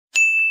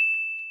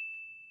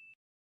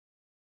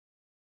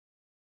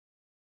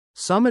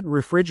Summit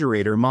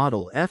Refrigerator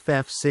Model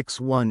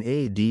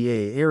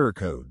FF61ADA Error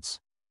Codes.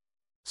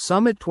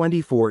 Summit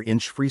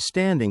 24-inch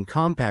freestanding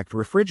compact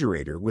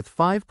refrigerator with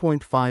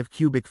 5.5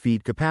 cubic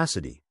feet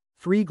capacity,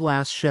 3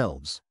 glass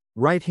shelves,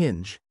 right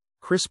hinge,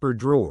 crisper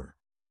drawer.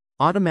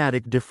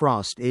 Automatic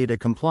defrost ADA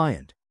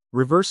compliant,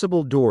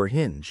 reversible door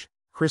hinge,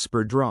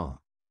 crisper draw.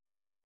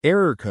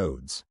 Error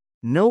codes.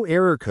 No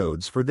error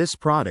codes for this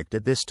product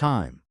at this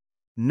time.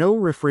 No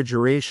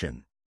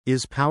refrigeration.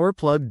 Is power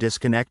plug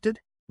disconnected?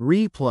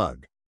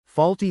 Re-plug.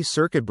 Faulty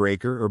circuit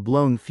breaker or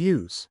blown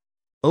fuse.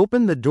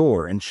 Open the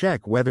door and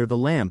check whether the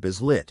lamp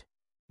is lit.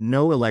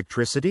 No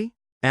electricity?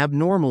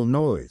 Abnormal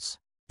noise.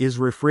 Is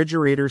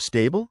refrigerator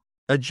stable?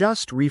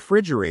 Adjust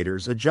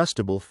refrigerator's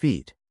adjustable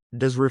feet.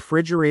 Does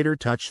refrigerator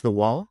touch the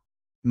wall?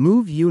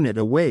 Move unit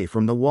away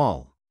from the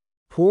wall.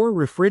 Poor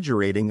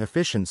refrigerating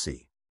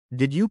efficiency.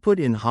 Did you put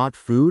in hot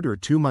food or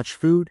too much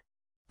food?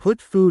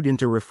 Put food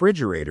into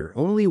refrigerator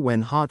only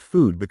when hot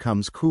food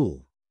becomes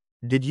cool.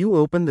 Did you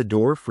open the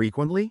door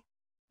frequently?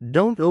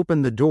 Don't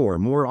open the door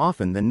more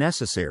often than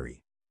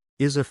necessary.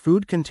 Is a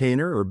food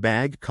container or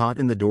bag caught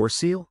in the door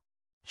seal?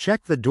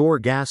 Check the door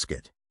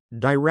gasket.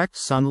 Direct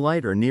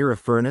sunlight or near a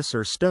furnace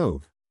or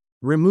stove.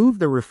 Remove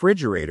the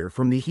refrigerator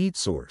from the heat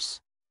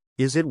source.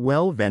 Is it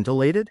well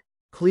ventilated?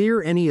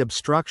 Clear any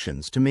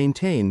obstructions to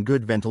maintain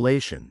good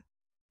ventilation.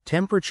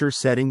 Temperature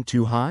setting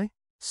too high?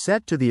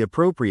 Set to the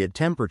appropriate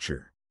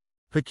temperature.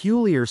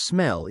 Peculiar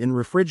smell in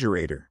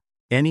refrigerator.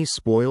 Any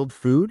spoiled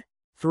food?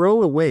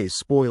 Throw away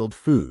spoiled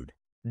food.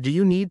 Do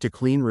you need to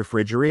clean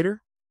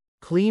refrigerator?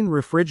 Clean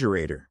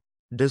refrigerator.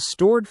 Does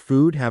stored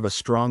food have a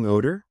strong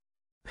odor?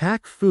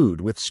 Pack food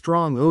with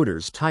strong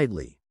odors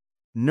tightly.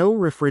 No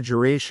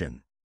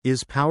refrigeration.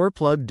 Is power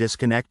plug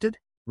disconnected?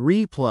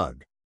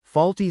 Re-plug.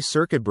 Faulty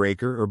circuit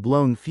breaker or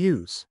blown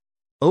fuse.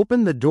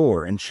 Open the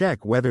door and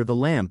check whether the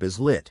lamp is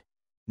lit.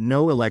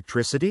 No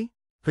electricity?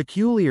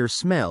 Peculiar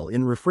smell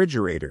in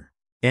refrigerator.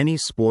 Any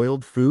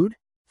spoiled food?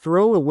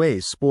 Throw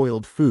away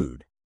spoiled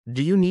food.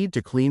 Do you need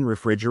to clean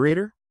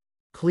refrigerator?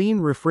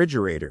 Clean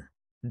refrigerator.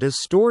 Does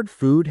stored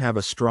food have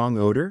a strong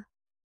odor?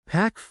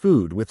 Pack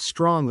food with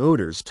strong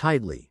odors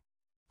tightly.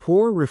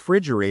 Poor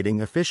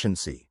refrigerating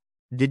efficiency.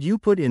 Did you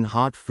put in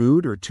hot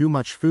food or too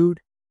much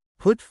food?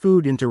 Put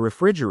food into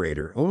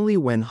refrigerator only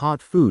when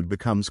hot food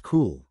becomes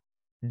cool.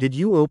 Did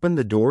you open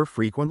the door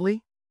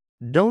frequently?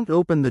 Don't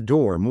open the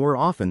door more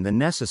often than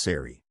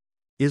necessary.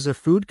 Is a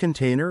food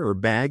container or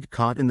bag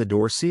caught in the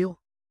door seal?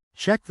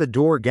 Check the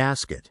door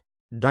gasket.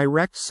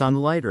 Direct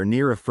sunlight or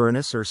near a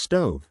furnace or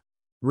stove.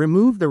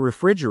 Remove the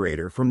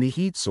refrigerator from the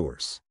heat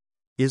source.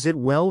 Is it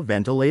well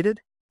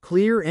ventilated?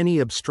 Clear any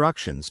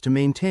obstructions to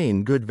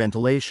maintain good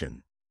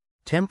ventilation.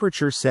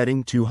 Temperature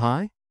setting too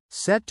high?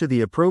 Set to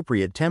the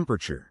appropriate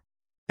temperature.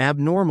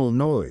 Abnormal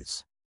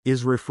noise.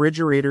 Is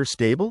refrigerator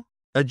stable?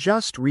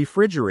 Adjust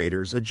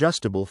refrigerator's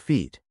adjustable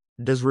feet.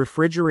 Does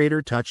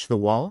refrigerator touch the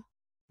wall?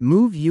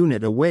 Move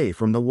unit away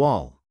from the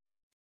wall.